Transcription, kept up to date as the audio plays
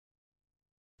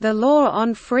The Law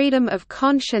on Freedom of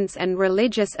Conscience and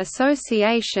Religious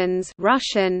Associations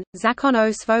Russian, Zakon o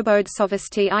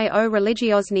svobodnosti I o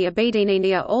religiozní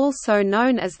objedinenia, also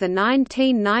known as the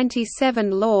 1997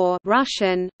 law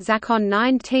Russian, Zakon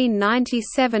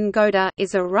 1997 Goda,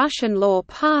 is a Russian law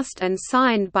passed and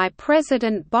signed by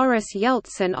President Boris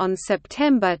Yeltsin on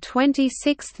September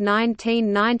 26,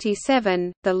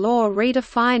 1997. The law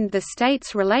redefined the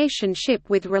state's relationship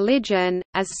with religion,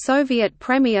 as Soviet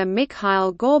Premier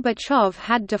Mikhail Gorbachev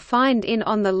had defined in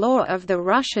On the Law of the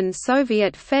Russian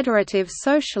Soviet Federative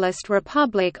Socialist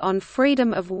Republic on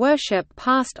Freedom of Worship,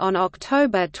 passed on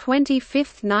October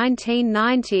 25,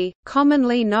 1990,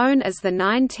 commonly known as the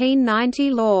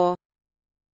 1990 law.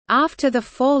 After the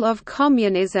fall of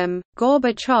communism,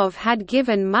 Gorbachev had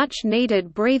given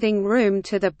much-needed breathing room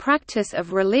to the practice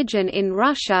of religion in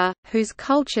Russia, whose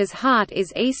culture's heart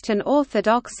is Eastern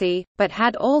Orthodoxy, but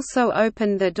had also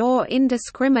opened the door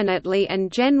indiscriminately and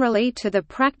generally to the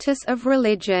practice of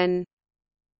religion.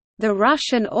 The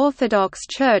Russian Orthodox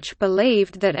Church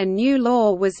believed that a new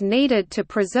law was needed to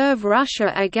preserve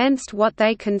Russia against what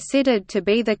they considered to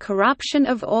be the corruption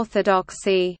of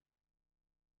orthodoxy.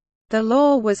 The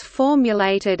law was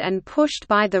formulated and pushed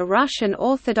by the Russian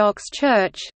Orthodox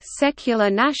Church, secular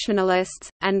nationalists,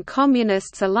 and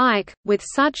communists alike, with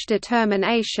such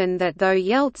determination that though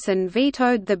Yeltsin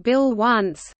vetoed the bill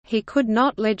once, he could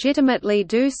not legitimately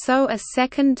do so a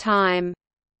second time.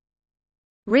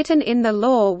 Written in the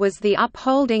law was the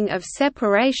upholding of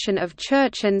separation of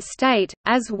church and state,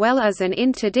 as well as an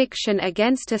interdiction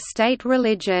against a state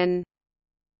religion.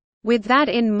 With that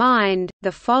in mind,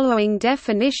 the following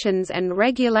definitions and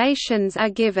regulations are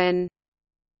given.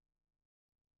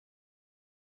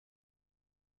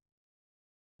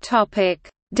 Topic: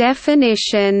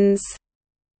 Definitions.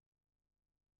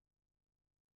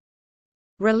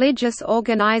 Religious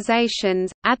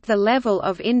organizations, at the level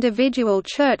of individual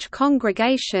church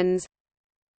congregations.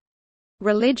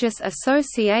 Religious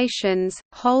associations,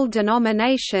 whole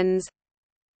denominations.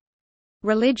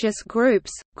 Religious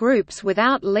groups, groups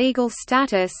without legal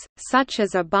status, such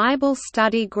as a Bible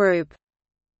study group.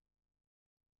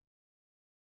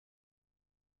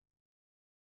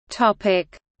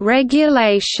 Topic: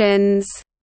 Regulations.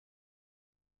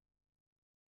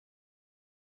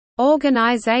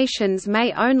 Organizations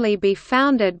may only be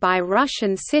founded by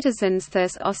Russian citizens,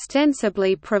 thus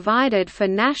ostensibly provided for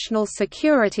national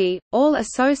security. All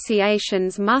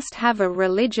associations must have a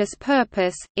religious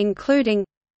purpose, including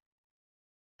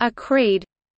a creed,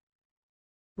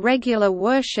 regular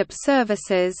worship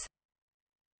services,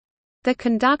 the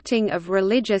conducting of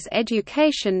religious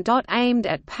education. Aimed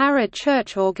at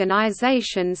para-church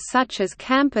organizations such as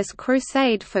Campus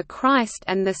Crusade for Christ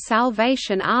and the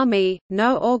Salvation Army,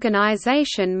 no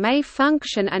organization may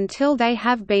function until they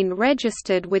have been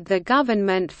registered with the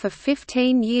government for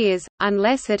 15 years,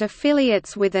 unless it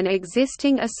affiliates with an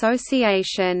existing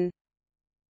association.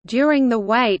 During the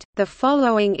wait, the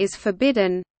following is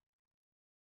forbidden: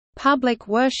 public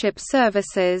worship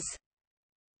services,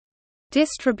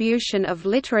 distribution of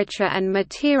literature and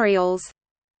materials,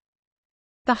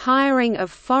 the hiring of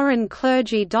foreign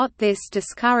clergy. This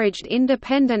discouraged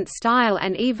independent style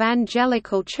and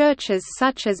evangelical churches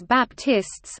such as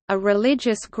Baptists. A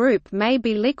religious group may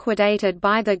be liquidated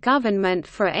by the government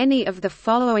for any of the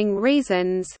following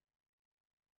reasons: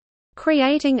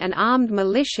 creating an armed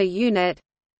militia unit,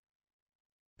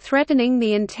 threatening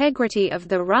the integrity of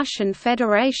the Russian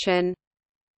Federation,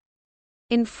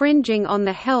 infringing on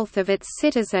the health of its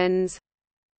citizens,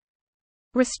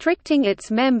 restricting its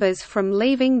members from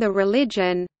leaving the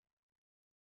religion,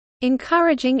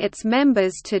 encouraging its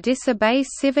members to disobey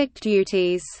civic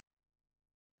duties.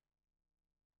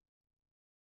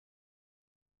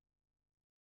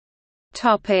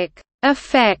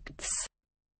 Effects.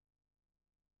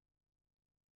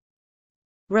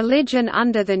 Religion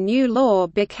under the new law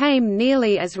became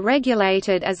nearly as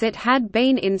regulated as it had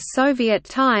been in Soviet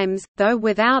times, though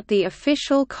without the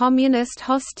official communist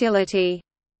hostility.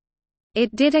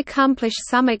 It did accomplish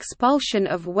some expulsion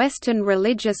of Western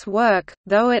religious work,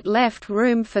 though it left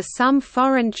room for some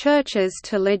foreign churches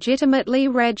to legitimately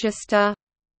register.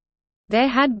 There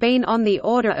had been on the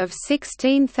order of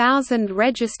 16,000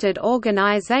 registered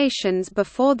organizations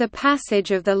before the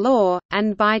passage of the law,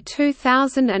 and by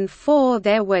 2004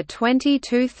 there were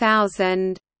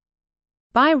 22,000.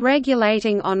 By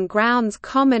regulating on grounds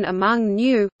common among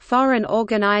new, foreign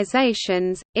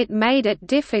organizations, it made it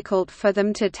difficult for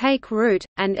them to take root,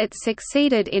 and it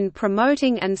succeeded in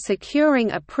promoting and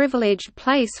securing a privileged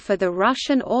place for the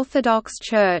Russian Orthodox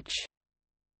Church.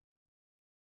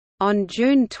 On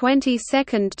June 22,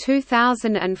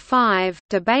 2005,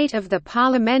 debate of the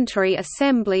Parliamentary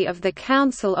Assembly of the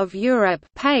Council of Europe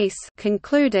 (PACE)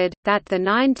 concluded that the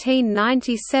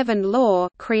 1997 law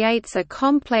creates a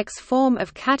complex form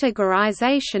of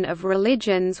categorization of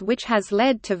religions which has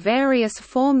led to various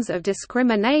forms of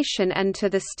discrimination and to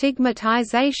the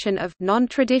stigmatization of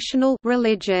non-traditional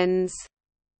religions.